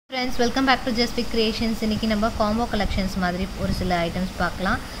Friends, welcome back to Jasvik Creations. இன்னைக்கு நம்ம combo collections மாதிரி ஒரு சில items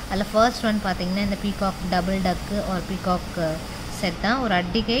பார்க்கலாம். அதுல first one பாத்தீங்கன்னா இந்த peacock double duck or peacock set தான். ஒரு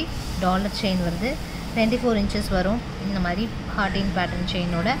அட்டிகை டாலர் chain வருது. 24 inches வரும். இந்த மாதிரி heart in pattern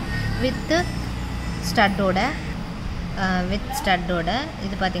chain ஓட with stud ஓட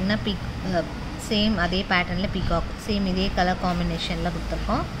இது பாத்தீங்கன்னா same அதே patternல peacock same இதே color combinationல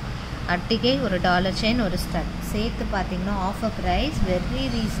கொடுத்திருக்கோம். அட்டிகை ஒரு டாலர் செயின் ஒரு ஸ்டட் சேர்த்து பார்த்தீங்கன்னா offer price very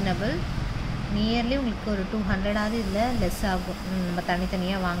reasonable nearly உங்களுக்கு ஒரு 200 ஆகுது இல்லை லெஸ் ஆகும் நம்ம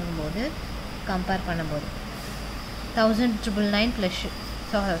தனித்தனியாக வாங்கும்போது கம்பேர் பண்ணும்போது 1999 plus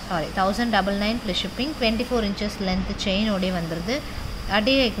 1999 plus shipping 24 inches length செயினோடய வந்துடுது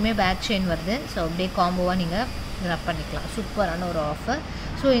அடிகைக்குமே பேக் செயின் வருது ஸோ அப்படியே காம்போவாக நீங்கள் ரப் பண்ணிக்கலாம் சூப்பரான ஒரு ஆஃபர்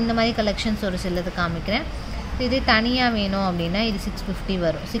ஸோ இந்த மாதிரி கலெக்ஷன்ஸ் ஒரு சிலது காமிக்கிறேன் இது தனியாக வேணும் அப்படின்னா இது 650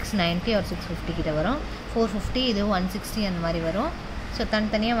 வரும் 690 or 650 கிட்ட வரும் 450 இது 160 அந்த மாதிரி வரும் ஸோ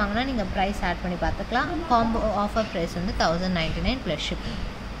தனித்தனியாக வாங்கினா நீங்கள் ப்ரைஸ் ஆட் பண்ணி பார்த்துக்கலாம் காம்போ ஆஃபர் ப்ரைஸ் வந்து 1099 ப்ளஸ் ஷிப்பிங்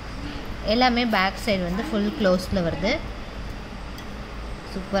எல்லாமே பேக் சைடு வந்து ஃபுல் க்ளோஸில் வருது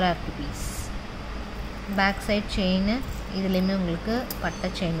சூப்பராக இருக்குது பீஸ் பேக் சைட் செயின் இதுலேயுமே உங்களுக்கு பட்டை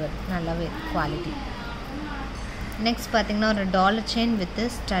செயின் வருது நல்லாவே குவாலிட்டி நெக்ஸ்ட் பார்த்திங்கன்னா ஒரு dollar chain with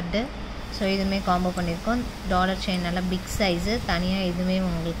stud so இதுவுமே காம்போ பண்ணியிருக்கோம் டாலர் செயின் நல்லா பிக் சைஸு தனியாக இதுவுமே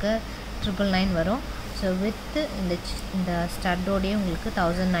உங்களுக்கு 999 வரும் ஸோ வித்து இந்த ஸ்டட்டோடையே உங்களுக்கு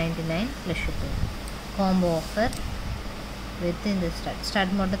 1099 plus shipping combo offer with இந்த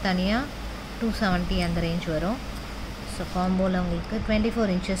ஸ்டட் மட்டும் தனியாக 270 அந்த ரேஞ்ச் வரும் ஸோ காம்போவில் உங்களுக்கு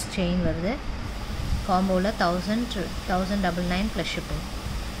 24 inches செயின் வருது காம்போவில் 1099 ப்ளஸ் ஷிப்பிங்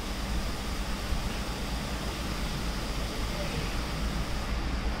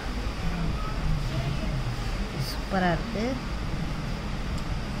சூப்பராக இருக்குது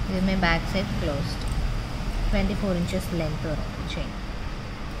இதுவுமே back side closed 24 inches length வரும் செயின்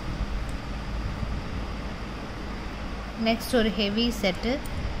நெக்ஸ்ட் ஒரு ஹெவி செட்டு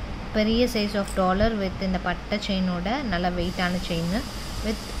பெரிய சைஸ் ஆஃப் டாலர் வித் இந்த பட்டை செயினோட நல்ல வெயிட்டான செயின்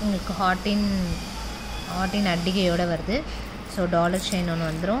வித் உங்களுக்கு ஹாட்டின் அட்டிகையோடு வருது ஸோ டாலர் செயின் ஒன்று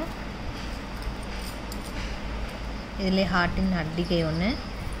வந்துடும் இதிலே ஹாட்டின் அட்டிகை ஒன்று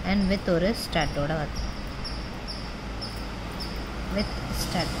அண்ட் வித் ஒரு ஸ்டட்டோடு வருது with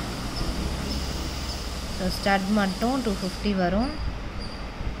stud so stud மட்டும் 250 வரும்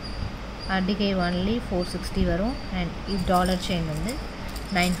அடிகை only 460 வரும் and இது டாலர் செயின் வந்து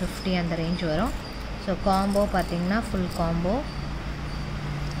 950 அந்த ரேஞ்ச் வரும் ஸோ காம்போ பார்த்தீங்கன்னா full combo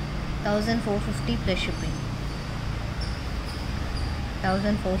 1450 plus shipping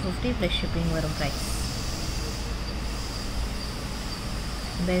 1450 plus shipping வரும் ப்ரைஸ்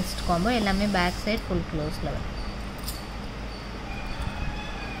பெஸ்ட் காம்போ எல்லாமே பேக் சைட் ஃபுல் க்ளோஸில் வரும்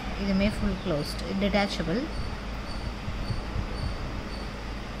இதுமே ஃபுல் க்ளோஸ்ட் டிட்டாச்சபிள்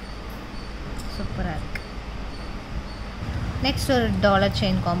சூப்பராக இருக்குது நெக்ஸ்ட் ஒரு டாலர்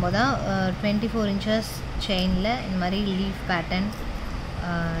செயின் காம்போ தான் 24 inches செயினில் இந்த மாதிரி லீஃப் பேட்டர்ன்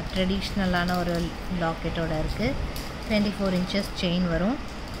ட்ரெடிஷ்னலான ஒரு லாக்கெட்டோடு இருக்குது 24 inches செயின் வரும்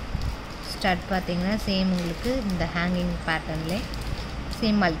ஸ்டட் பார்த்திங்கன்னா சேம் உங்களுக்கு இந்த ஹேங்கிங் பேட்டர்ன்லே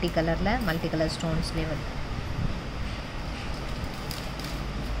சேம் மல்டி கலர் ஸ்டோன்ஸ்லேயே வருது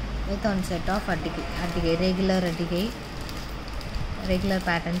with one set of அட்டிகை regular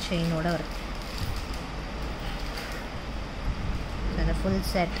pattern செயினோட வருது அந்த ஃபுல்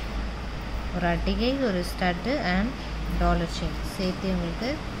செட் ஒரு அட்டிகை ஒரு ஸ்டட்டு அண்ட் டாலர் செயின் சேர்த்து உங்களுக்கு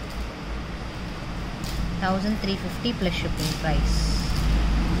 1350 ப்ளஸ் ஷிப்பிங் ப்ரைஸ்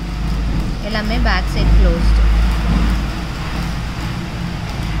எல்லாமே back side closed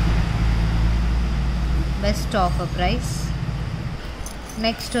best offer price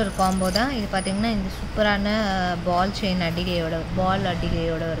next ஒரு காம்போ தான் இது பார்த்திங்கன்னா இந்த சூப்பரான பால்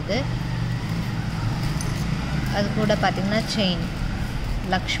அட்டிகையோட வருது அது கூட பார்த்திங்கன்னா செயின்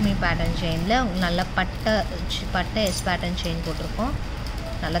லக்ஷ்மி பேட்டர்ன் செயினில் நல்லா பட்டை எஸ் பேட்டர்ன் செயின் போட்டிருக்கோம்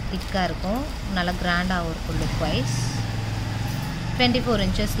நல்லா திக்காக இருக்கும் நல்லா கிராண்டாகவும் இருக்கும் லுக் வைஸ் 24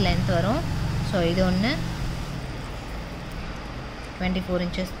 inches லென்த் வரும் ஸோ இது ஒன்று 24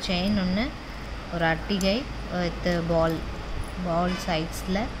 inches செயின் ஒன்று ஒரு அட்டிகை வித் பால்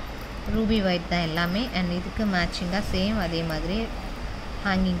சைட்ஸில் ரூபி ஒயிட் தான் எல்லாமே அண்ட் இதுக்கு மேட்சிங்காக சேம் அதே மாதிரி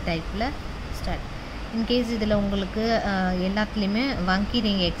ஹேங்கிங் டைப்பில் ஸ்டார்ட் இன்கேஸ் இதில் உங்களுக்கு எல்லாத்துலேயுமே வங்கி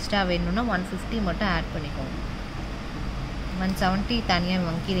ரிங் எக்ஸ்ட்ரா வேணும்னா 150 மட்டும் ஆட் பண்ணிக்கோங்க 170 தனியாக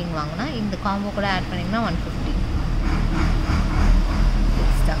வங்கி ரிங் வாங்கினா இந்த காம்போ கூட ஆட் பண்ணிங்கன்னா 150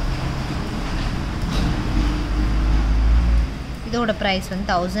 எக்ஸ்ட்ரா இதோட ப்ரைஸ் வந்து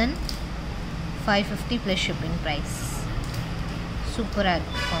 1550 ப்ளஸ் ஷிப்பிங் ப்ரைஸ் சூப்பராக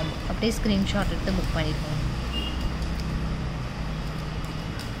இருக்குது காம்போ அப்படியே ஸ்க்ரீன்ஷாட் எடுத்து புக் பண்ணிக்கோங்க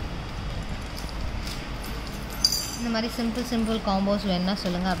இந்த மாதிரி சிம்பிள் காம்போஸ் வேணுன்னா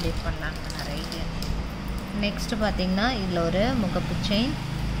சொல்லுங்கள், அப்டேட் பண்ணலாம் நிறைய. நெக்ஸ்ட்டு பார்த்திங்கன்னா இதில் ஒரு முகப்பு செயின்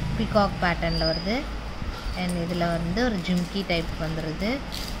பிகாக் பேட்டர்னில் வருது. அண்ட் இதில் வந்து ஒரு ஜிம்கி டைப் வந்துடுது.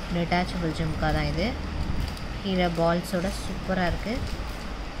 டிட்டாச்சபிள் ஜிம்கா தான் இது. கீழே பால்ஸோட சூப்பராக இருக்குது.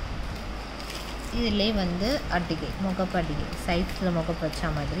 இதிலே வந்து அட்டிகை, முகப்பு அட்டிகை, சைட்ஸில் முகப்பு வச்சா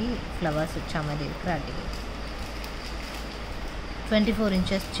மாதிரி ஃப்ளவர்ஸ் வச்சா மாதிரி இருக்கிற அட்டிகை. 24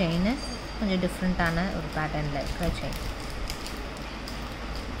 inches செயின், கொஞ்சம் டிஃப்ரெண்ட்டான ஒரு பேட்டர்னில் இருக்கிற செயின்.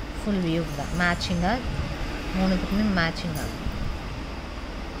 ஃபுல் வியூ தான் மேட்சிங்காக, மூணுத்துக்குமே மேட்சிங்காக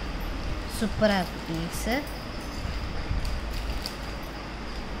சூப்பராக இருக்குது பீஸு.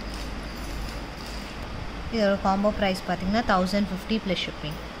 இதோட காம்போ ப்ரைஸ் பார்த்திங்கன்னா 1050 ப்ளஸ்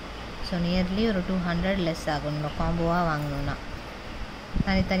ஷிப்பிங். ஸோ நியர்லி ஒரு 200 லெஸ் ஆகும் நம்ம காம்போவாக வாங்கணுன்னா.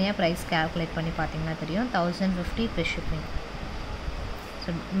 தனித்தனியாக ப்ரைஸ் கேல்குலேட் பண்ணி பார்த்திங்கன்னா தெரியும். 1050 ப்ளஸ் ஷிப்பிங். ஸோ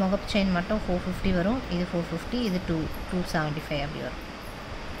முகப்பு செயின் மட்டும் 450 வரும், இது 450, இது 275 அப்படி வரும்.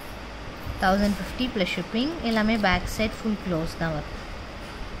 1050 ப்ளஸ் ஷிப்பிங். எல்லாமே பேக் சைட் ஃபுல் க்ளோஸ் தான் வரும்.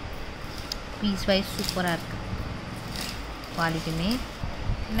 பீஸ் வைஸ் சூப்பராக இருக்குது குவாலிட்டியுமே.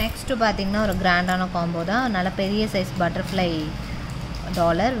 நெக்ஸ்ட்டு பார்த்திங்கன்னா ஒரு கிராண்டான காம்போ தான். நல்ல பெரிய சைஸ் பட்டர்ஃப்ளை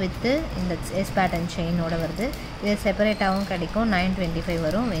டாலர் வித்து இந்த எஸ் பேட்டர்ன் செயினோட வருது. இது செப்பரேட்டாகவும் கிடைக்கும். 925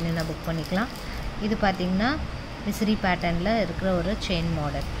 வரும், வேணும்னா புக் பண்ணிக்கலாம். இது பார்த்திங்கன்னா விசிறி பேட்டர்னில் இருக்கிற ஒரு செயின்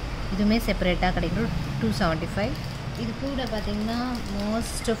மாடல். இதுவுமே செப்பரேட்டாக கிடைக்கும். 275. இது கூட பார்த்திங்கன்னா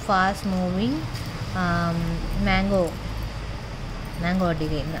மோஸ்ட் ஃபாஸ்ட் மூவிங் மேங்கோ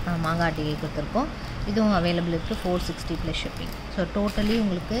அட்டிகை, மாங்காய் அட்டிகை கொடுத்துருக்கோம். இதுவும் அவைலபிள் இருக்குது. 460 ப்ளஸ் ஷிப்பிங். ஸோ டோட்டலி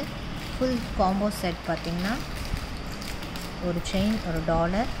உங்களுக்கு ஃபுல் காம்போ செட் பார்த்திங்கன்னா ஒரு செயின், ஒரு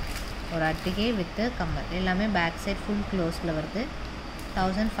டாலர், ஒரு அட்டிகை வித்து கம்மல், எல்லாமே பேக் சைட் ஃபுல் க்ளோஸில் வருது.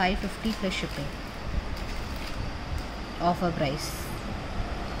 1550 ப்ளஸ் ஷிப்பிங். Offer price.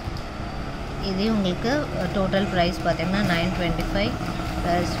 இதே உங்களுக்கு டோட்டல் ப்ரைஸ் பார்த்திங்கன்னா 925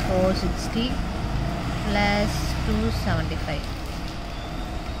 ப்ளஸ் 460 ப்ளஸ் 275.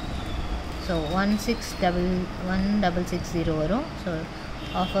 ஸோ 1660 வரும். ஸோ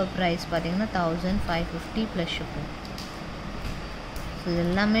ஆஃபர் ப்ரைஸ் பார்த்திங்கன்னா 1550 ப்ளஸ் ஷிப்பிங். ஸோ இது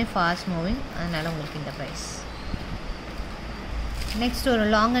எல்லாமே ஃபாஸ்ட் மூவிங், அதனால் உங்களுக்கு இந்த ப்ரைஸ். நெக்ஸ்ட் ஒரு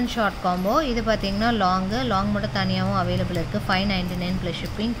லாங் அண்ட் ஷார்ட் காம்போ. இது பார்த்திங்கன்னா லாங் மட்டும் தனியாகவும் அவைலபிள் இருக்குது. 599 ப்ளஸ்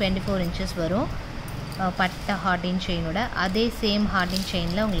ஷிப்பிங். 24 inches வரும். பட்டை ஹார்டின் செயினோட. அதே சேம் ஹார்டின்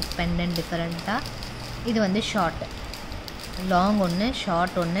செயினில் உங்களுக்கு பெண்டன்ட் டிஃப்ரெண்ட்டாக. இது வந்து ஷார்ட், லாங் ஒன்று,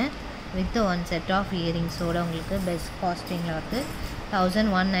 ஷார்ட் ஒன்று வித் 1 செட் ஆஃப் இயரிங்ஸோடு உங்களுக்கு பெஸ்ட் காஸ்டிங்கில் வருது.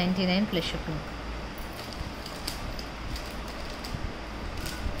 1199 ப்ளஸ் ஷிப்பிங்.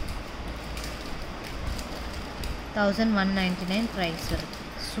 $1199 ப்ரைஸ் வருது.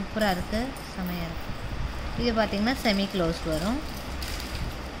 சூப்பராக இருக்குது, செமையாக இருக்குது. இது பார்த்திங்கன்னா செமி க்ளோஸ் வரும்.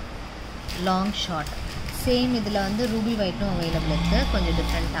 Long short same. இதில் வந்து ரூபி ஒயிட்டும் அவைலபிள் இருக்குது. கொஞ்சம்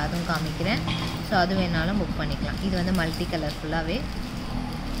டிஃப்ரெண்ட்டாக அதுவும் காமிக்கிறேன். ஸோ அது வேணாலும் புக் பண்ணிக்கலாம். இது வந்து மல்டி கலர் ஃபுல்லாகவே.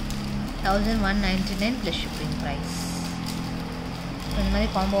 1199 ப்ளஸ் ஷிப்பிங் ப்ரைஸ். ஸோ இந்த மாதிரி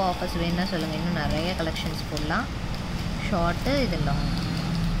காம்போ ஆஃபர்ஸ் வேணுன்னா சொல்லுங்கள், இன்னும் நிறைய கலெக்ஷன்ஸ் போடலாம். ஷார்ட்டு, இது லாங்.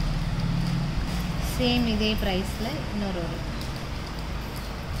 சேம் இதே ப்ரைஸில் இன்னொரு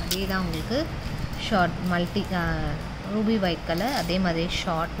அதே தான் உங்களுக்கு short multi Ruby white colour, அதே மாதிரி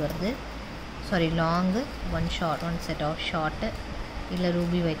ஷார்ட் வருது. Sorry long, one set of short இல்லை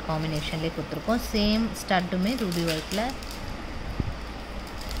ரூபி ஒயிட் காம்பினேஷன்லேயே கொடுத்துருக்கோம். சேம் ஸ்டட்டுமே ரூபி ஒயிட்டில்,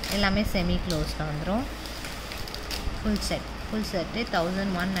 எல்லாமே செமி க்ளோஸில் வந்துடும். Full set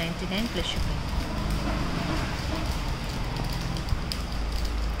 1199 plus shipping.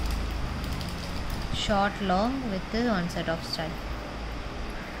 Short long with 1 set of stud,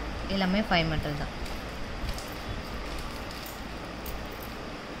 எல்லாமே 5 metal தான்.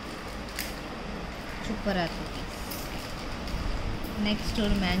 சூப்பராக இருக்குது. நெக்ஸ்ட்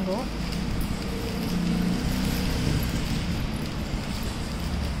ஒரு மேங்கோ.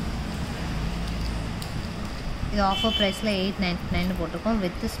 இது ஆஃபர் ப்ரைஸில் 899 போட்டிருக்கோம்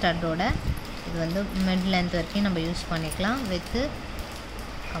வித்து ஸ்டட்டோட. இது வந்து மிட் லென்த் வரைக்கும் நம்ம யூஸ் பண்ணிக்கலாம் வித்து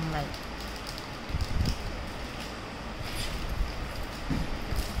கம்மல்.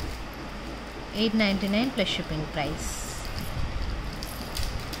 $899 ப்ளஸ் ஷிப்பிங் ப்ரைஸ்.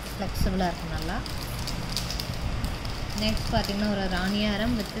 ஃப்ளெக்சிபிளாக இருக்கும் நல்லா. நெக்ஸ்ட் பார்த்திங்கன்னா ஒரு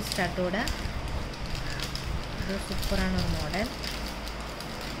ராணியாரம் வித் ஸ்டட்டோட. இது சூப்பரான ஒரு மாடல்.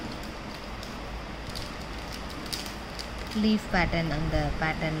 லீஃப் பேட்டர்ன், அந்த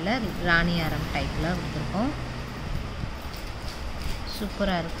பேட்டர்னில் ராணியாரம் டைப்பில் கொடுத்துருக்கோம்.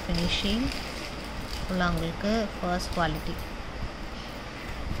 சூப்பராக இருக்குது ஃபினிஷிங். ஃபுல்லாக உங்களுக்கு first quality.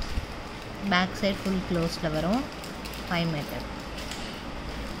 Back side full க்ளோஸில் வரும். 5 meter.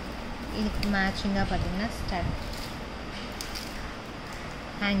 இதுக்கு மேட்சிங்காக பார்த்திங்கன்னா ஸ்டட்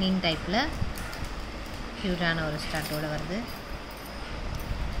ஹேங்கிங் டைப்பில் க்யூட்டான ஒரு ஸ்டட்டோடு வருது.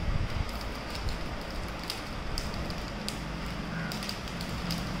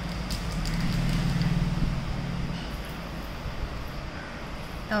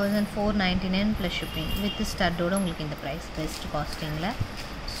 $1499 ப்ளஸ் ஷிப்பிங் வித் ஸ்டட்டோடு உங்களுக்கு இந்த ப்ரைஸ் பெஸ்ட் காஸ்டிங்கில்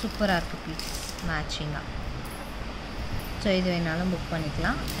சூப்பராக இருக்குது பீஸ் மேட்சிங்காக. ஸோ இது வேணாலும் புக்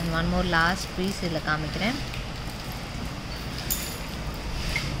பண்ணிக்கலாம். And one more last piece இதில் காமிக்கிறேன்.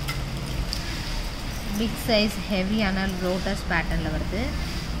 பிக் சைஸ் ஹெவியான லோட்டஸ் பேட்டர்னில் வருது.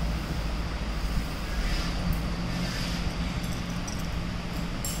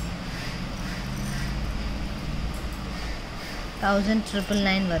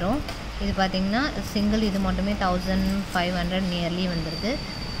 $1,999 வரும். இது பார்த்திங்கன்னா சிங்கிள் இது மட்டுமே 1,500 நியர்லி வந்துடுது.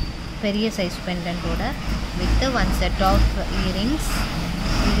 பெரிய size பெண்டன்ட்டோட with one set of earrings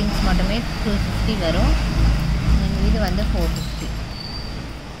மட்டுமே 250 வரும். இது வந்து 450.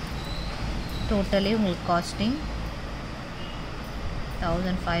 டோட்டலி உங்களுக்கு காஸ்டிங்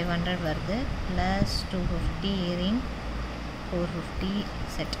 1,500 வருது. ப்ளஸ் 250 இயரிங் 450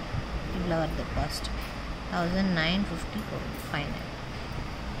 செட் இவ்வளோ வருது cost. 1,950 final.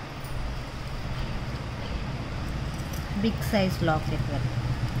 Big size locket வருது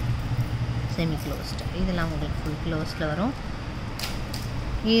செமி க்ளோஸ்டு. இதெல்லாம் உங்களுக்கு ஃபுல் க்ளோஸில் வரும்.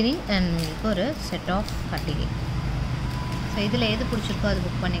 இயரிங் அண்ட் உங்களுக்கு ஒரு செட் ஆஃப் கட்டிகை. ஸோ இதில் எது பிடிச்சிருக்கோ அது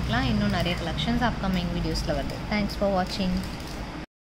புக் பண்ணிக்கலாம். இன்னும் நிறைய கலெக்ஷன்ஸ் அப்கமிங் வீடியோஸில் வருது. தேங்க்ஸ் ஃபார் வாட்சிங்.